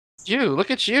You, look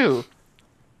at you.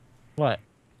 What?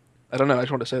 I don't know. I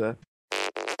just want to say that.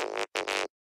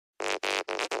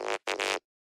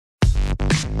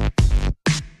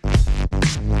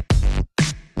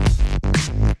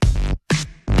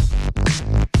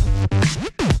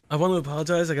 I want to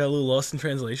apologize. I got a little lost in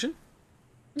translation.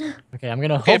 Okay, I'm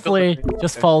gonna Okay, hopefully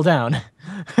just fall down.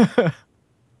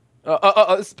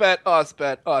 It's bad. Oh, it's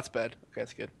bad. Oh, it's bad. Okay,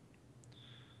 that's good.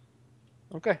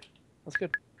 Okay, that's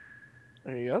good.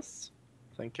 Yes.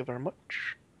 Thank you very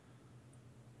much.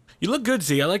 You look good,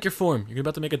 Z. I like your form. You're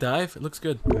about to make a dive. It looks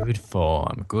good. Good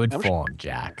form,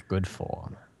 Jack. Good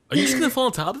form. Are you just gonna fall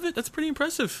on top of it? That's pretty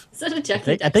impressive. Is that a Jack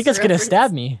I think it's gonna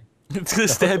stab me. It's gonna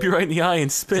stab you right in the eye and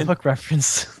spin. Hook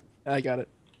reference. I got it.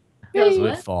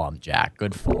 Good form, Jack.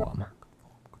 Good form.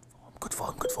 Good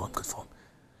form. Good form. Good form.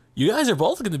 You guys are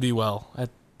both gonna be well at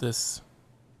this.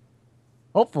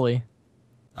 Hopefully.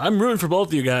 I'm rooting for both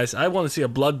of you guys. I want to see a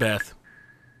bloodbath.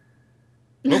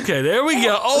 Okay, there we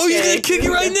go. Oh, Okay, you're gonna kick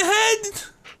you right in the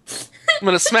head? I'm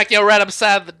gonna smack you right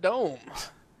upside the dome.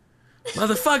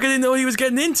 Motherfucker didn't know what he was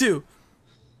getting into.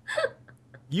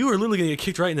 You are literally gonna get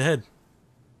kicked right in the head.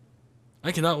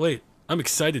 I cannot wait. I'm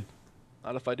excited.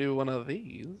 Not if I do one of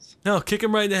these. No, kick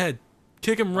him right in the head.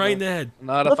 Kick him right in the head.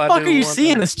 Not What if the I fuck do are you one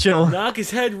seeing of... this chill? Knock his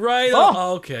head right Oh. off.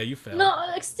 Oh, okay, you fell. No,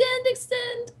 extend.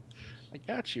 I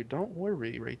got you. Don't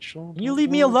worry, Rachel. Can you leave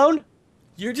me alone?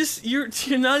 You're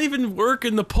not even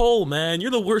working the pole, man. You're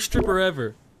the worst stripper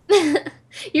ever.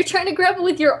 You're trying to grab it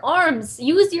with your arms.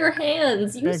 Use your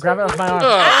hands. Okay, Use grab it your with my arm.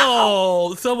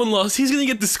 Oh, someone lost. He's gonna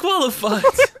get disqualified.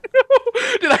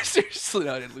 Did I seriously?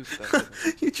 No, I didn't lose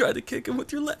that. You tried to kick him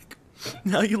with your leg.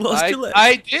 Now you lost your leg.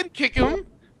 I did kick him,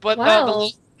 but Wow.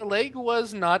 the leg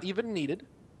was not even needed.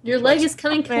 Your leg is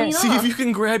coming clean See if off. you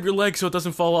can grab your leg so it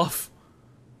doesn't fall off.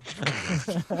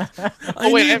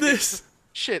 Oh, wait, need I- this.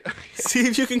 Shit. See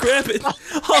if you can grab it.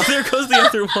 Oh, there goes the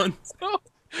other one.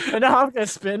 And now I'm gonna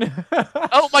spin.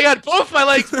 Oh my god, both my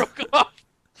legs broke off.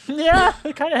 Yeah,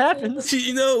 it kind of happens. See,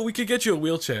 you know, we could get you a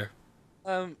wheelchair.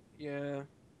 Yeah,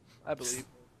 I believe.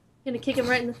 Gonna kick him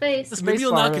right in the face This- Maybe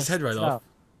you'll Spacebar knock his head right stop. off.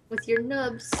 with your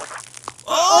nubs.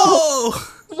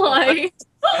 Oh! Why?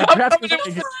 I grabbed, your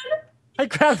leg. I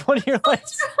grabbed one of your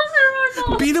legs. Your other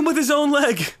arm off. Beat him with his own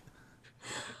leg.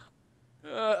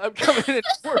 I'm coming in.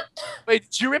 Wait,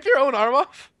 did you rip your own arm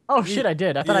off? Oh shit, I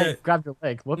did. I thought I Yeah. grabbed your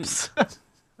leg. Whoops.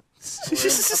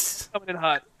 Coming in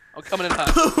hot. I'm coming in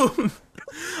hot. Boom.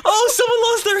 Oh, someone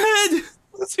lost their head.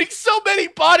 Losing so many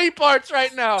body parts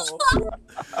right now.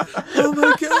 Oh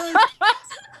my god.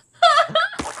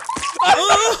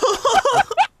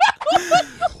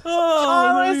 Oh,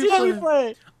 I want to see how you no,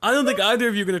 play. I don't think either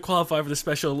of you are going to qualify for the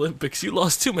Special Olympics. You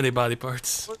lost too many body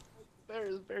parts.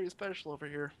 Very, very special over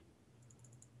here.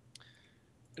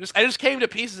 I just came to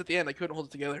pieces at the end. I couldn't hold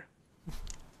it together.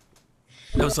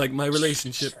 That was like my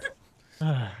relationship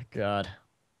God.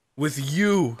 with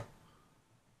you.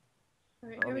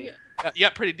 Alright, here we go. Yeah,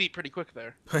 pretty deep, pretty quick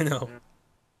there, I know.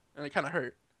 and it kind of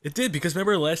hurt. It did, because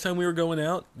remember last time we were going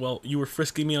out? Well, you were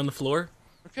frisking me on the floor.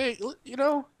 Okay, you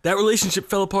know, That relationship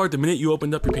fell apart the minute you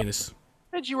opened up your penis.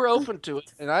 said you were open to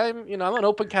it, and I'm an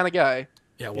open kind of guy.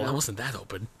 Yeah, well, I wasn't that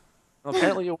open. Well,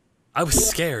 apparently, you I was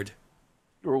scared.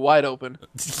 were wide open.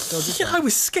 Yeah, I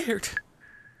was scared.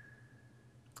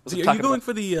 Was See, it are you talking going about-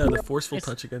 for the forceful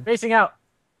touch again? Facing out.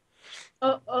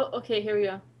 Oh, okay, here we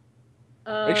go.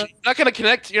 Rachel, you're not gonna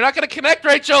connect. You're not gonna connect,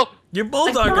 Rachel. You're both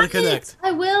I not gonna got it. connect.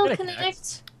 I will Gonna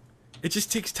connect. It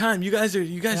just takes time. You guys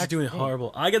are doing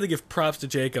horrible. I got to give props to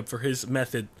Jacob for his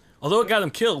method. Although it got him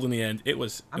killed in the end, it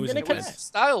was I'm was gonna intense. connect.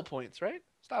 Style points, right?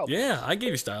 Style. Yeah, I gave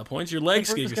you style points. Your We're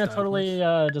legs gave just you gonna style totally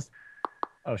points. just.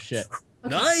 Oh shit.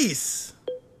 Nice.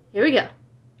 Here we go.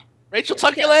 Rachel,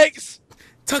 tuck your legs.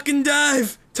 Tuck and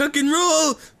dive. Tuck and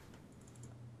roll.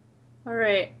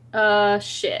 Alright.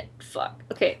 Shit. Fuck.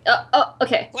 Okay.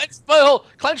 Okay. Clench butthole.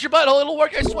 Clench your butthole. It'll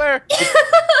work. I swear.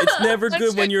 It's never good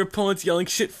Let's when get- your opponent's yelling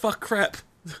shit, fuck, crap.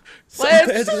 Something Let's-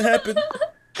 bad's gonna happen.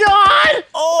 God.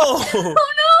 Oh!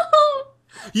 Oh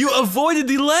You avoided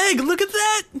the leg. Look at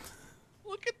that.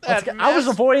 Look at that. I was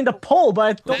avoiding the pole, but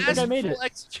I don't think I masterful made it.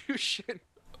 execution.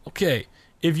 Okay,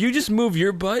 if you just move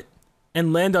your butt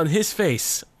and land on his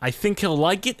face, I think he'll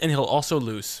like it and he'll also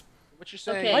lose. What you're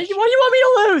saying? Okay. Why do you want me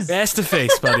to lose? Ass to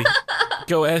face, buddy.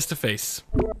 Go ass to face.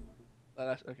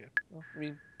 Okay. Well, I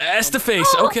mean, Ass to face.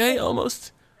 Okay,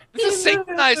 almost. this is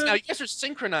synchronized now. You guys are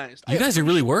synchronized. You guys are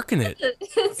really working it. no!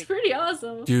 It's pretty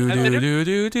awesome. Do do do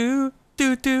do do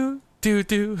do do do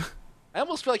do. I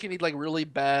almost feel like you need like really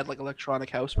bad like electronic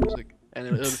house music, and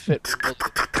it would fit.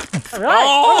 All right.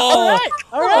 Oh!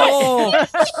 All right.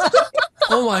 Oh!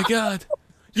 Oh my God!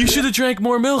 You should have drank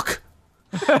more milk.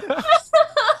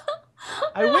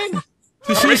 I win.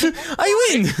 I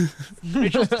win.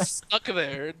 Rachel's just stuck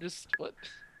there. Just what?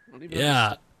 I don't even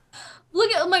Yeah.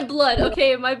 Look at my blood.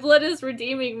 Okay, my blood is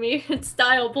redeeming me. It's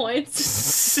style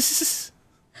points.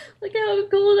 Look how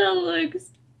cool that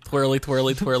looks. Twirly,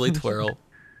 twirly, twirly, twirl.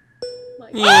 My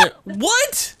Yeah.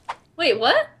 What? Wait,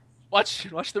 what? Watch the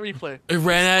replay. It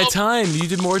ran out of time. You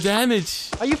did more damage.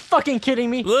 Are you fucking kidding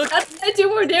me? Look. I do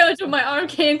more damage when my arm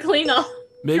can't clean off.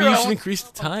 Maybe you should increase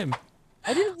the time.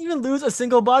 I didn't even lose a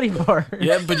single body part.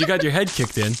 Yeah, but you got your head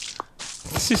kicked in.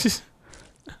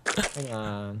 Hang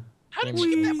on. How did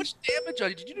you get that much damage on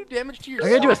you? Did you do damage to I'm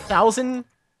yourself? gonna do 1,000,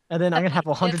 and then I'm gonna have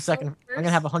 100 second. I'm gonna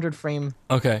have 100 frame.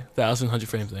 Okay, 1,100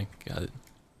 frame thing. Got it.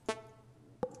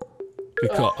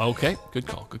 Good call. Okay, good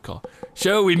call. Good call.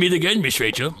 So we meet again, Miss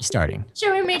Rachel. Starting.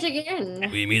 Shall we meet again?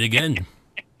 We meet again.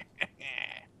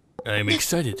 I'm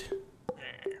excited.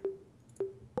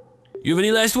 You have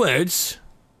any last words?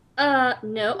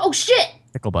 No. Oh shit!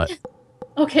 Pickle butt.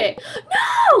 Okay.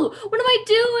 No! What am I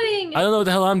doing? I don't know what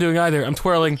the hell I'm doing either. I'm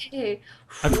twirling. Okay.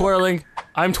 I'm twirling.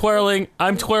 I'm twirling.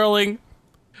 I'm twirling.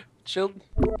 Chill.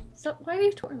 So, why are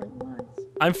you twirling? Why?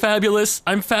 I'm fabulous.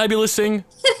 I'm fabulousing.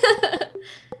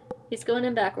 He's going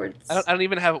in backwards. I don't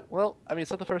even have. Well, I mean,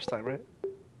 it's not the first time, right?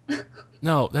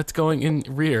 No, that's going in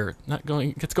rear. Not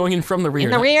going. It's going in from the rear.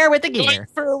 In the not- rear with the Going gear.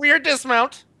 for a rear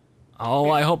dismount. Oh,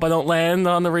 I hope I don't land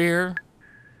on the rear.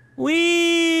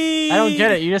 Whee! I don't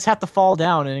get it. You just have to fall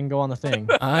down and then go on the thing.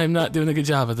 I'm not doing a good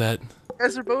job of that. You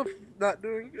guys are both not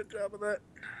doing a good job of that.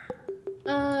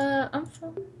 I'm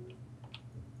fine.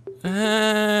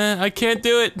 I can't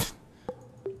do it.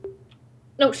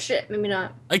 No shit, maybe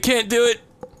not. I can't do it.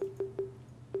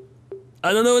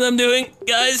 I don't know what I'm doing.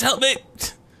 Guys, help me.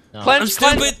 No. Clench, I'm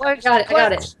stupid. Clench, I got it.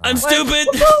 clench. I'm Clench. stupid.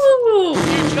 Woo!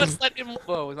 You just let him.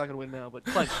 Whoa, he's not gonna win now, but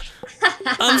clench.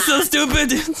 I'm so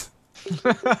stupid.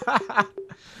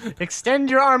 Extend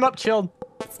your arm up, Chilled.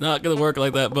 It's not gonna work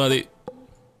like that, buddy.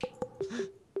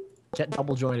 Get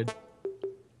double jointed.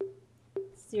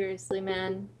 Seriously,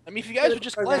 man. I mean, if you guys would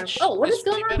just clench. Oh, what this is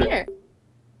would going be on better. here?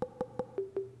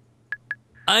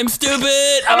 I'm stupid.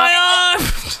 Am I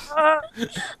off? I'm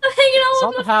hanging out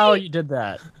with my Somehow feet. you did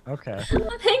that. Okay.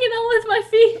 I'm hanging out with my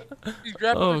feet. She's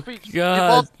grabbing Oh, her feet. She's God.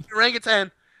 evolved into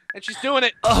orangutan, and she's doing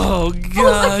it. Oh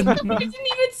God! I didn't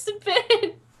even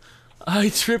spin. I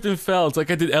tripped and fell. It's like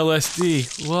I did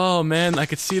LSD. Whoa, man! I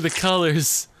could see the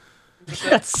colors.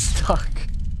 Got stuck.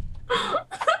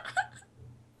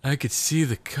 I could see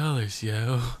the colors,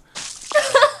 yo.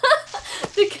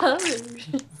 The colors.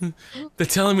 They're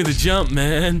telling me to jump,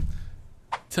 man.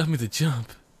 Tell me to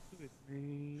jump.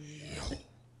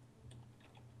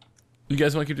 You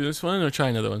guys want to keep doing this one or try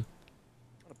another one?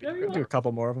 Do a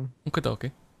couple more of them.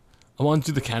 Okay. I want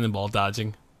to do the cannonball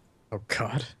dodging. Oh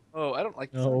God. Oh, I don't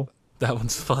like this. No. That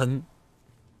one's fun.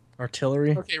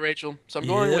 Artillery. Okay, Rachel. So I'm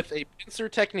going Yep. with a pincer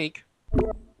technique.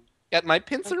 Got my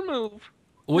pincer move.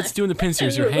 What's doing the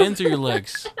pincers? Your hands or your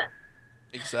legs?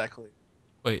 Exactly.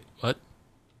 Wait, what?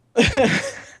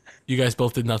 You guys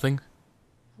both did nothing?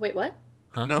 Wait, what?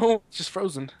 Huh? No, it's just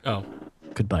frozen. Oh.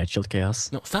 Goodbye, Chilled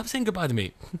Chaos. No, stop saying goodbye to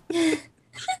me.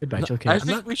 Goodbye, Chilled I Chaos.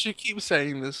 think we should keep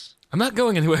saying this. I'm not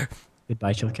going anywhere.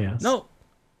 Goodbye, Chilled Chaos. No.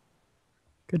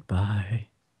 Goodbye.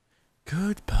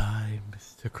 Goodbye,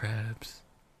 Mr. Krabs.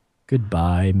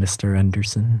 Goodbye, Mr.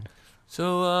 Anderson.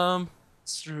 So,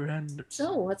 Surrender.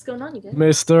 So, what's going on, you guys?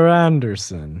 Mr.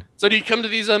 Anderson. So do you come to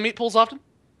these meat pools often?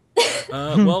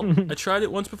 well, I tried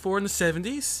it once before in the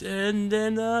 70s, and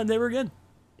then, never again.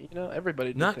 You know,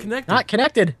 everybody. Not did connected. Not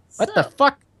connected. What the So-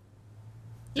 fuck?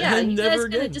 Yeah, And you guys never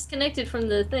kind of again. disconnected from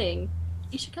the thing.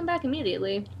 You should come back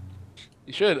immediately.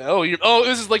 You should. Oh, you. Oh,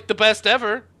 this is like the best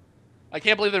ever. I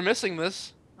can't believe they're missing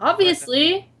this.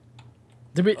 Obviously.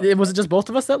 Did we? Was it just both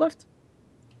of us that left?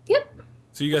 Yep.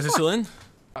 So you guys are still in?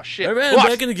 Oh shit. Alright, I'm Watch.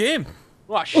 back in the game.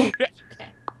 Oh shit.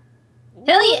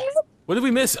 Hell yes. What did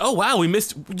we miss? Oh, wow, we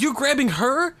missed... You're grabbing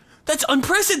her? That's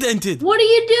unprecedented! What are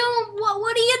you doing?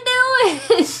 What are you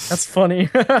doing? That's funny.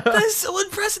 That is so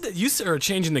unprecedented! You sir are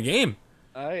changing the game.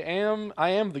 I am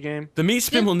the game. The meat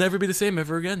spin will never be the same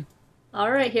ever again.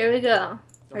 All right, here we go.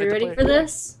 Don't Are you hit the ready play. for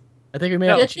this? I think we may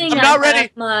No. have Good to thing change. I'm I not ready.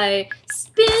 have my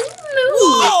spin move.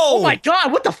 Whoa! Oh my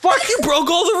God! What the fuck? You broke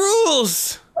all the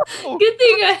rules! Good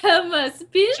thing I have my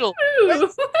spin Rachel,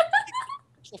 move.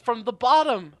 From the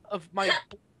bottom of my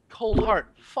cold heart.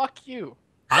 Fuck you.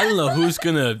 I don't know who's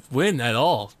gonna win at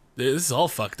all. This is all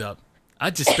fucked up.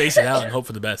 I'd just space it out and hope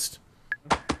for the best.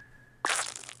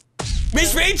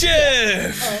 Miss Rachel!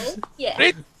 Oh, yeah.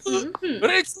 Rachel, Mhm.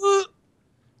 Rachel,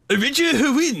 Rachel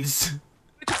who wins?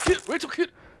 Rachel, kid, Rachel,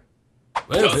 kid.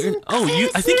 Wait a second. Oh,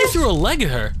 I think you threw a leg at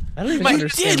her. I I don't even You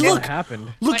understand did, what look.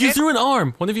 happened. Look, you threw an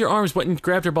arm. One of your arms went and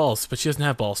grabbed her balls, but she doesn't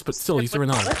have balls. But still, you threw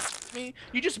an arm.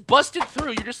 You just busted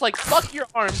through. You're just like, fuck your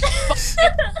arms.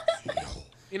 Fuck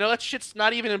you know, that shit's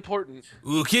not even important.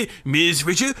 Okay, Miss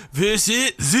Richard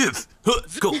versus Ziff.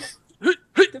 Go.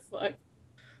 What the fuck?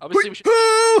 Obviously, we should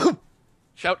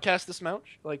shoutcast this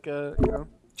match. Like, you know.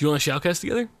 Do you want to shoutcast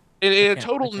together? In a I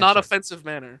total can't non-offensive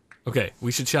manner. Okay,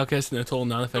 we should shoutcast in a total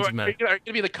non-offensive Are manner. you gonna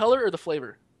be the color or the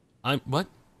flavor? What?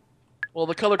 Well,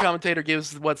 the color commentator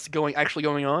gives what's actually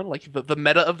going on, like the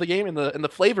meta of the game, and the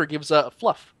flavor gives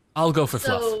fluff. I'll go for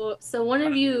fluff. So one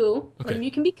of you, Okay. one of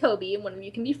you can be Kobe, and one of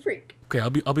you can be Freak. Okay,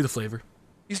 I'll be the flavor.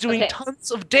 He's doing Okay. tons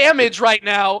of damage right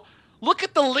now. Look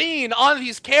at the lean on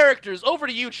these characters. Over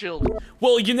to you, Chilled.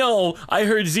 Well, you know, I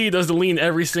heard Z does the lean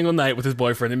every single night with his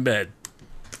boyfriend in bed.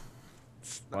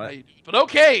 What? But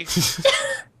okay.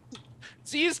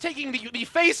 Z is taking the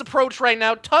face approach right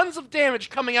now. Tons of damage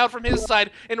coming out from his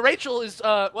side, and Rachel is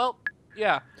well,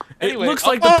 yeah. Anyway, It looks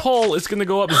like the pole is gonna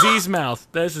go up Z's mouth.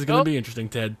 This is gonna Oh. be interesting,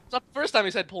 Ted. It's not the first time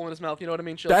he's had pole in his mouth. You know what I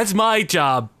mean, Chilled? That's my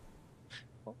job.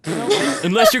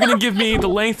 Unless you're gonna give me the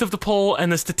length of the pole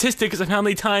and the statistics of how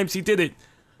many times he did it.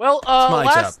 Well, my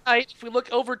last job. night, if we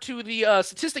look over to the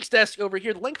statistics desk over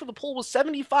here, the length of the pole was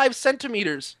 75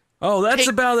 centimeters. Oh, that's Take-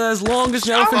 about as long as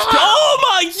an elephant's. Oh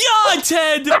my God,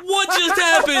 Ted! What just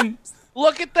happened?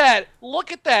 Look at that!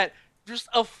 Look at that! Just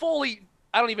a fully...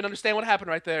 I don't even understand what happened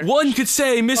right there. One could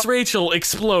say Miss Rachel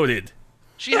exploded.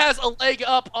 She has a leg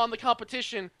up on the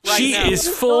competition right She now. is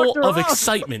full knocked her of off.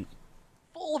 excitement.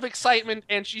 Full of excitement,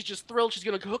 and she's just thrilled. She's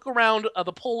gonna hook around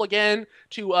the pole again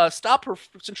to stop her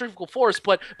centrifugal force,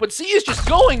 but Z is just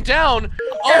going down.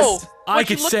 Oh, I would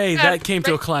you could look say at that came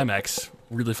to a climax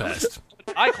really fast.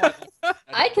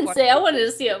 I can say I wanted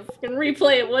to see a fucking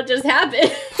replay of what just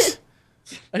happened.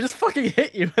 I just fucking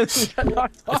hit you and you got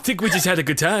knocked I off. think we just had a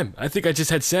good time. I think I just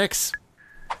had sex.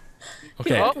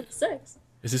 Okay, Oh. Six.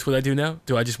 is this what I do now?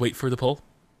 Do I just wait for the pole?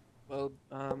 Well,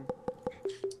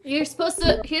 You're supposed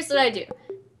to. Here's what I do.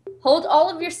 Hold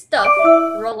all of your stuff.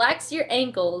 Relax your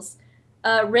ankles.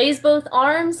 Raise both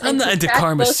arms. I'm and not into contract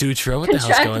Karma both- Sutra. What the hell's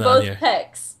contract going both on here?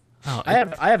 pecs. Oh, I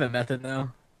have a method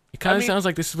now. it kind I of mean- sounds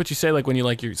like this is what you say like when you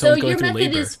like you're So someone's going your through method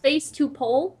labor. is face to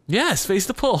pole. Yes, face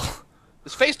the pole.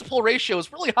 this face-to-pole ratio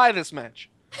is really high this match.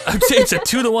 I'm saying it's a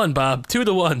 2-to-1, Bob.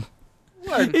 2-to-1.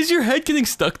 What? Is your head getting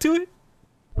stuck to it?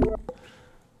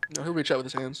 No, he'll reach out with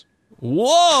his hands.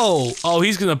 Whoa! Oh,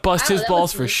 he's gonna bust Wow, his that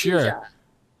balls was for a sure. shot.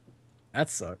 That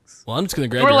sucks. Well, I'm just gonna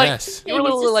grab You were your like, ass. you were Maybe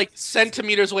it's literally just- like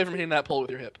centimeters away from hitting that pole with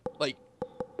your hip, like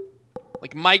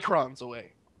microns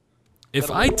away. If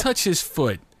I touch his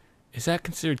foot, is that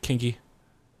considered kinky?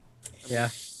 Yeah.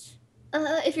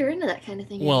 If you're into that kind of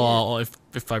thing. Well,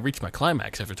 if I reach my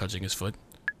climax after touching his foot.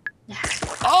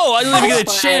 Oh, I didn't even get a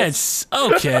my. chance.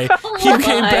 Okay, Oh he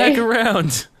came my. back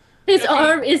around. His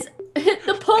arm is.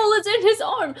 The pole is in his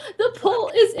arm. The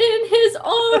pole is in his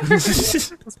arm.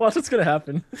 Let's watch what's gonna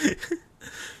happen.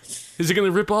 Is it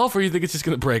gonna rip off, or you think it's just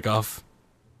gonna break off?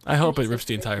 I hope it rips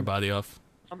the entire body off.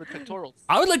 On the pectorals.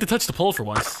 I would like to touch the pole for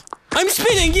once. I'm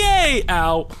spinning! Yay!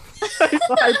 Ow!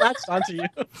 I latched onto you.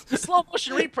 Slow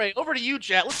motion replay. Over to you,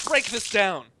 Jet. Let's break this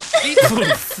down.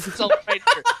 Right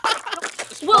here.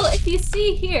 Well, if you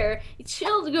see here,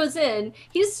 Chilled goes in.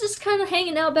 He's just kind of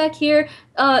hanging out back here.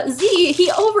 Z,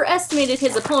 he overestimated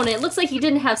his opponent. It looks like he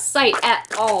didn't have sight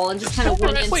at all and just kind of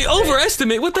went in. Wait,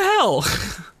 overestimate? What the hell?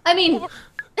 I mean,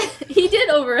 he did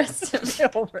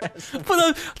overestimate.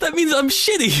 But that means I'm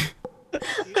shitty.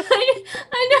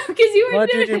 I know, because you What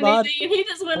weren't did doing you, Mod? anything and he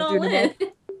just went What all did you,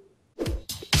 in.